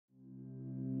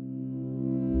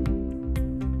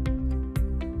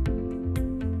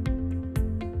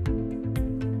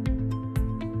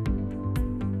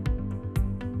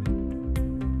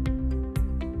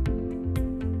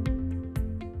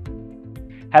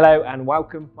Hello and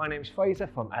welcome. My name is Fraser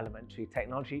from Elementary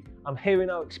Technology. I'm here in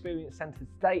our Experience Centre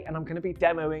today and I'm going to be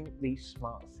demoing the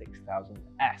Smart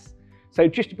 6000S. So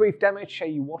just a brief demo to show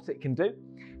you what it can do.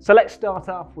 So let's start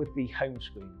off with the home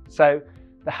screen. So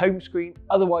the home screen,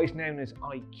 otherwise known as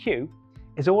IQ,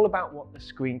 is all about what the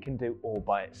screen can do all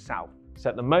by itself. So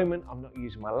at the moment, I'm not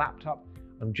using my laptop.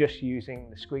 I'm just using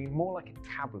the screen more like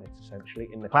a tablet, essentially,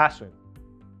 in the classroom.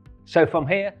 So from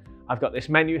here, I've got this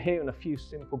menu here and a few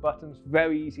simple buttons,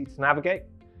 very easy to navigate.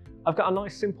 I've got a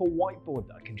nice simple whiteboard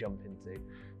that I can jump into.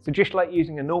 So just like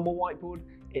using a normal whiteboard,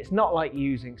 it's not like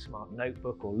using Smart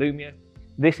Notebook or Lumio.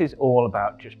 This is all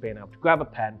about just being able to grab a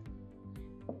pen,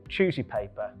 choose your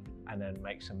paper, and then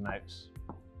make some notes.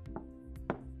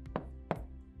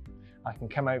 I can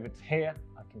come over to here,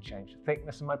 I can change the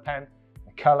thickness of my pen,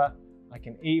 the color. I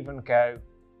can even go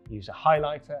use a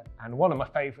highlighter, and one of my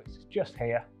favorites is just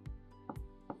here.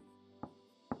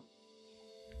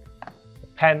 The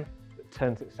pen that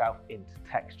turns itself into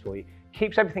text for you.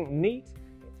 Keeps everything neat,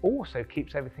 it also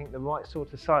keeps everything the right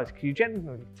sort of size, because you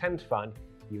generally tend to find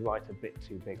you write a bit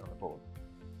too big on a board.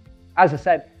 As I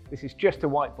said, this is just a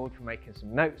whiteboard for making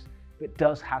some notes, but it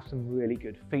does have some really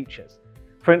good features.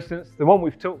 For instance, the one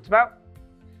we've talked about,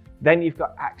 then you've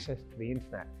got access to the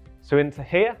internet. So into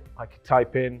here, I could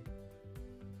type in,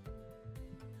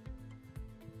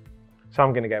 so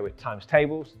I'm going to go with times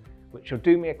tables, which will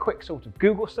do me a quick sort of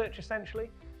Google search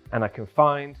essentially, and I can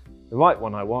find the right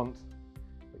one I want,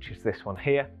 which is this one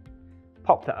here,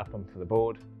 pop that up onto the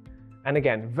board, and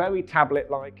again, very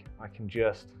tablet-like, I can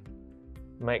just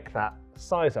make that the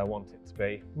size I want it to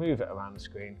be, move it around the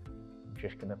screen. I'm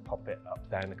just going to pop it up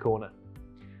there in the corner.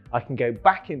 I can go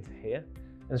back into here,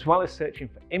 as well as searching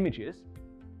for images,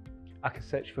 I can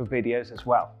search for videos as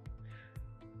well.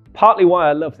 Partly why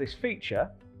I love this feature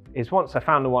is once I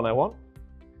found the one I want,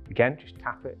 again, just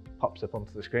tap it, pops up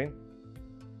onto the screen.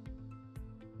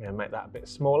 I'm going to make that a bit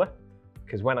smaller,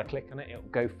 because when I click on it, it'll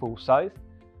go full size.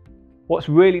 What's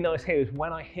really nice here is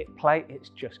when I hit play, it's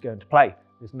just going to play.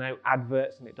 There's no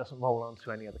adverts and it doesn't roll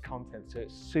onto any other content, so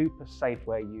it's a super safe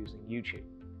way using YouTube.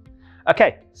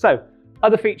 Okay, so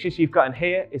other features you've got in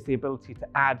here is the ability to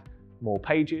add more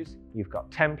pages. You've got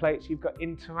templates, you've got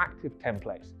interactive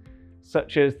templates,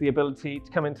 such as the ability to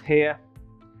come into here.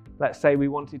 Let's say we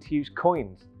wanted to use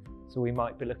coins. So we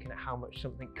might be looking at how much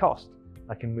something costs.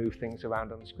 I can move things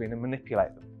around on the screen and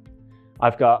manipulate them.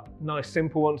 I've got nice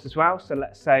simple ones as well. So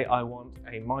let's say I want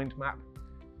a mind map.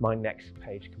 My next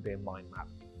page can be a mind map.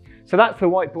 So that's the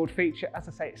whiteboard feature. As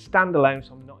I say, it's standalone,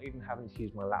 so I'm not even having to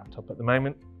use my laptop at the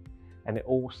moment. And it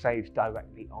all saves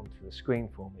directly onto the screen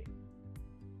for me.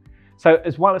 So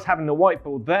as well as having the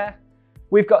whiteboard there,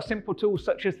 we've got simple tools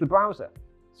such as the browser.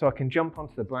 So I can jump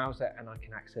onto the browser and I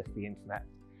can access the internet.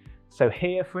 So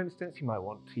here, for instance, you might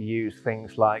want to use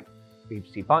things like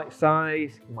BBC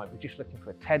Bitesize, you might be just looking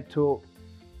for a TED Talk,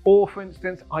 or for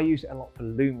instance, I use it a lot for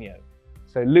Lumio.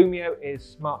 So Lumio is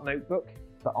Smart Notebook,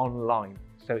 but online.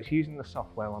 So it's using the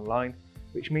software online,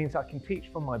 which means I can teach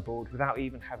from my board without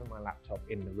even having my laptop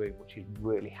in the room, which is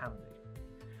really handy.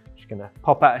 Just gonna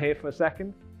pop out here for a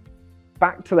second.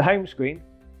 Back to the home screen.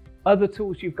 Other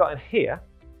tools you've got in here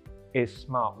is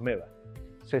Smart Mirror.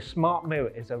 So Smart Mirror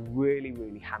is a really,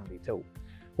 really handy tool.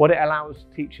 What it allows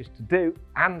teachers to do,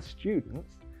 and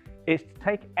students, is to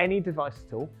take any device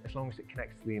at all, as long as it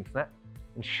connects to the internet,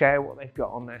 and share what they've got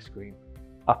on their screen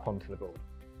up onto the board.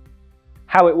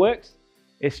 How it works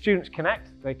is students connect,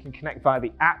 they can connect via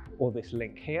the app or this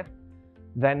link here.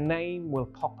 Their name will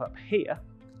pop up here,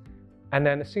 and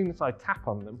then as soon as I tap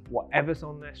on them, whatever's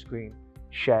on their screen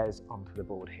shares onto the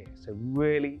board here. So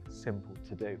really simple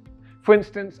to do. For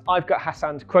instance, I've got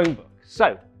Hassan's Chromebook.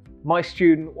 So my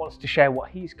student wants to share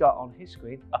what he's got on his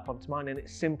screen up onto mine, and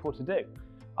it's simple to do.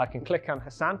 I can click on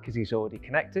Hassan because he's already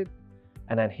connected,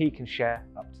 and then he can share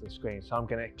up to the screen. So I'm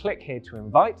going to click here to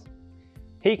invite.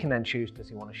 He can then choose, does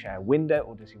he want to share a window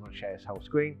or does he want to share his whole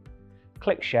screen?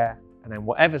 Click share, and then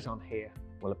whatever's on here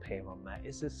will appear on there.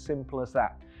 It's as simple as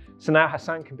that. So now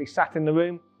Hassan can be sat in the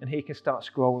room and he can start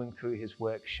scrolling through his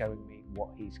work, showing me what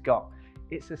he's got.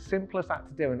 It's as simple as that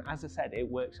to do, and as I said, it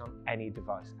works on any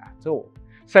device at all.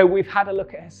 So we've had a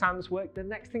look at Hassan's work. The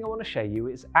next thing I want to show you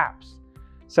is apps.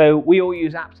 So we all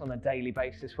use apps on a daily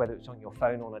basis, whether it's on your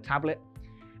phone or on a tablet.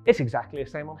 It's exactly the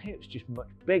same on here, it's just much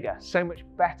bigger, so much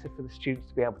better for the students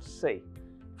to be able to see.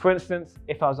 For instance,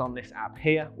 if I was on this app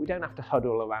here, we don't have to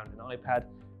huddle around an iPad,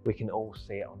 we can all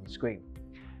see it on the screen.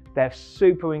 They're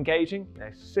super engaging,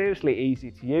 they're seriously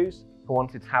easy to use. If I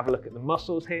wanted to have a look at the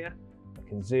muscles here, I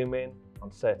can zoom in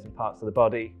on certain parts of the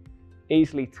body,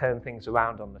 easily turn things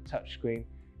around on the touch screen.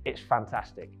 It's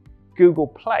fantastic. Google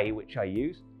Play, which I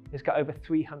use, it's got over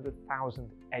 300,000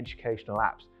 educational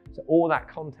apps. So all that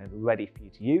content ready for you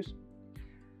to use.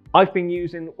 I've been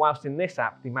using, whilst in this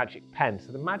app, the Magic Pen.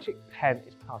 So the Magic Pen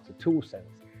is part of ToolSense.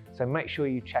 So make sure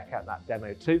you check out that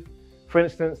demo too. For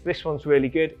instance, this one's really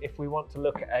good. If we want to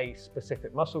look at a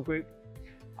specific muscle group,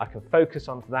 I can focus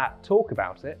onto that, talk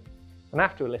about it, and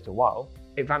after a little while,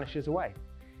 it vanishes away.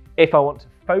 If I want to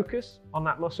focus on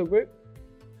that muscle group,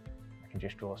 I can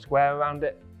just draw a square around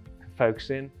it, focus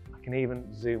in. I can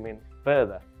even zoom in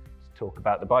further to talk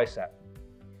about the bicep.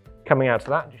 Coming out of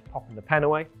that, just popping the pen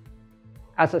away.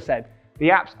 As I said, the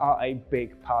apps are a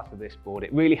big part of this board.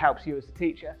 It really helps you as a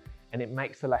teacher, and it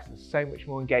makes the lessons so much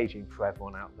more engaging for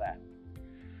everyone out there.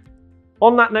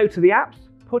 On that note of the apps,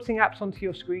 putting apps onto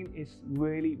your screen is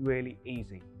really, really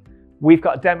easy. We've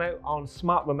got a demo on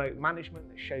smart remote management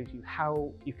that shows you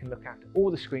how you can look after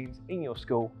all the screens in your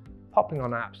school, popping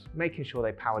on apps, making sure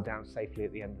they power down safely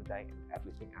at the end of the day, and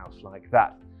everything else like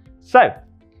that. So,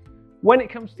 when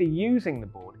it comes to using the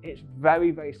board, it's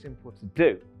very, very simple to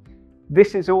do.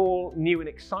 This is all new and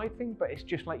exciting, but it's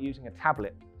just like using a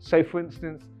tablet. So for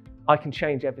instance, I can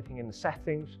change everything in the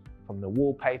settings, from the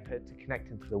wallpaper to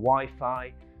connecting to the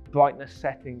Wi-Fi, brightness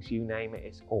settings, you name it,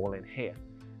 it's all in here.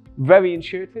 Very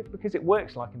intuitive because it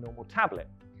works like a normal tablet.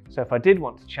 So if I did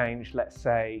want to change, let's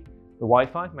say, the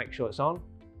Wi-Fi, make sure it's on,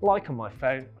 like on my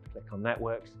phone, I'd click on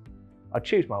networks, I'd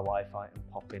choose my Wi-Fi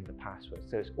and pop in the password.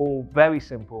 So it's all very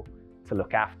simple to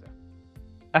look after.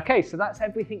 Okay, so that's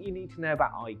everything you need to know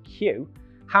about IQ.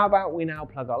 How about we now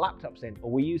plug our laptops in,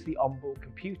 or we use the onboard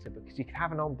computer, because you can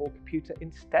have an onboard computer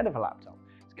instead of a laptop.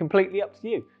 It's completely up to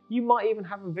you. You might even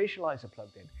have a visualizer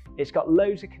plugged in. It's got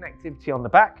loads of connectivity on the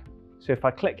back. So if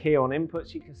I click here on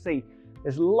inputs, you can see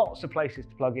there's lots of places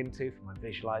to plug into for my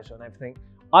visualizer and everything.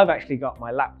 I've actually got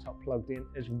my laptop plugged in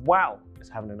as well as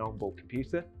having an onboard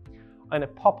computer. I'm going to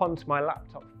pop onto my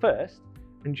laptop first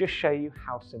and just show you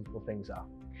how simple things are.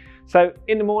 So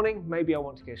in the morning, maybe I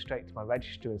want to go straight to my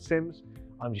register and Sims.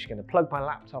 I'm just going to plug my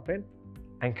laptop in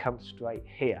and come straight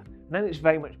here. And then it's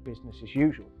very much business as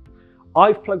usual.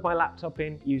 I've plugged my laptop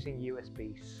in using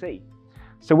USB-C.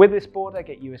 So with this board, I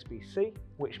get USB-C,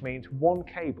 which means one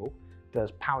cable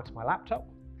does power to my laptop,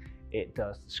 it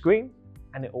does the screen,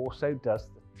 and it also does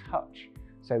the touch.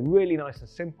 So really nice and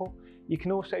simple. You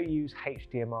can also use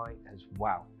HDMI as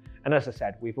well. And as I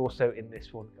said, we've also in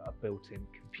this one got a built-in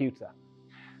computer.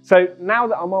 So now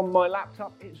that I'm on my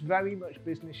laptop, it's very much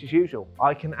business as usual.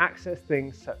 I can access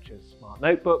things such as Smart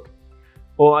Notebook,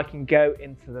 or I can go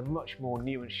into the much more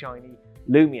new and shiny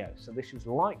Lumio. So this is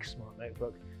like Smart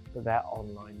Notebook, but their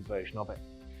online version of it.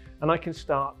 And I can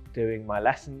start doing my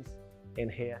lessons in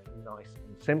here nice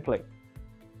and simply.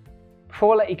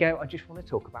 Before I let you go, I just want to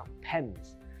talk about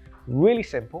pens. Really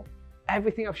simple.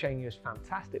 Everything I've shown you is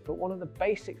fantastic, but one of the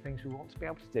basic things we want to be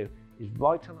able to do is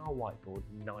write on our whiteboard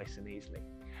nice and easily.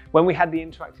 When we had the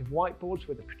interactive whiteboards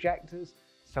with the projectors,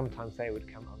 sometimes they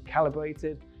would come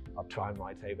uncalibrated. I'll try and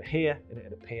write over here and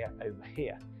it'd appear over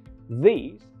here.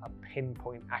 These are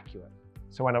pinpoint accurate.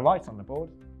 So when I write on the board,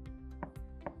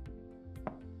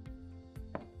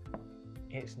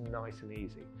 it's nice and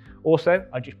easy. Also,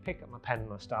 I just pick up my pen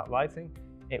and I start writing.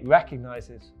 It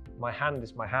recognizes my hand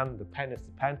is my hand, the pen is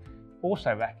the pen.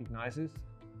 Also recognizes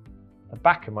the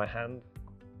back of my hand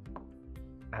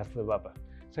as the rubber.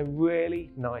 So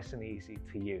really nice and easy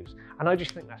to use. And I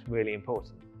just think that's really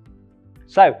important.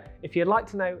 So if you'd like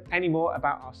to know any more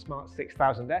about our Smart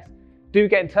 6000S, do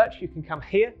get in touch. You can come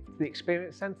here to the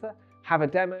Experience Centre, have a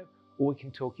demo, or we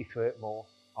can talk you through it more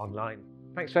online.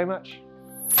 Thanks very much.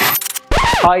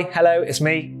 Hi, hello, it's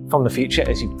me from the future,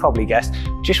 as you've probably guessed.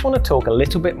 Just want to talk a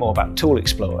little bit more about Tool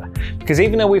Explorer, because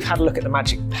even though we've had a look at the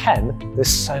Magic Pen,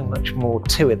 there's so much more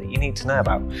to it that you need to know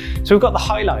about. So we've got the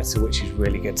highlighter, which is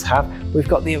really good to have. We've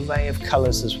got the array of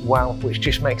colours as well, which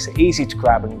just makes it easy to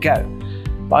grab and go.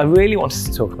 But I really wanted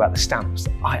to talk about the stamps.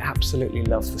 I absolutely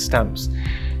love the stamps.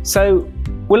 So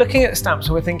we're looking at the stamps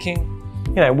and we're thinking,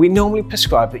 you know, we normally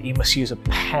prescribe that you must use a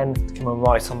pen to come and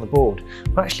write on the board.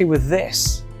 But actually with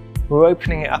this, we're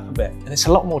opening it up a bit, and it's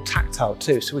a lot more tactile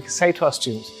too. So we can say to our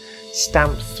students,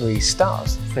 stamp 3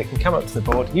 stars. So they can come up to the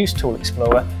board, use Tool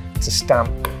Explorer to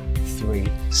stamp 3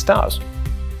 stars.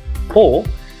 Or,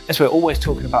 as we're always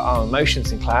talking about our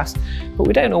emotions in class, but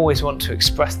we don't always want to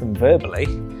express them verbally,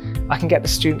 I can get the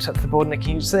students up to the board and they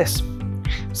can use this.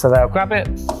 So they'll grab it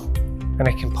and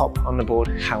they can pop on the board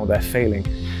how they're feeling.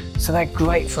 So they're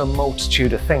great for a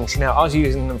multitude of things. You know, I was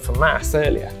using them for maths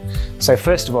earlier. So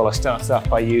first of all, I started off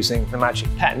by using the Magic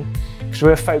Pen because we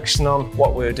were focusing on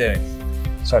what we were doing.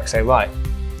 So I could say, right,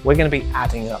 we're going to be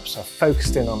adding up. So I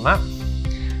focused in on that.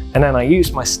 And then I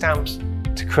used my stamps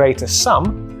to create a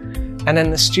sum. and then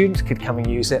the students could come and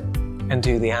use it and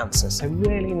do the answer. So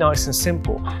really nice and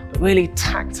simple, but really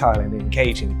tactile and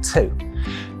engaging too.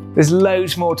 There's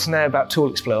loads more to know about Tool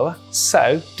Explorer,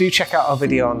 so do check out our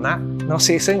video on that, and I'll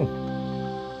see you soon.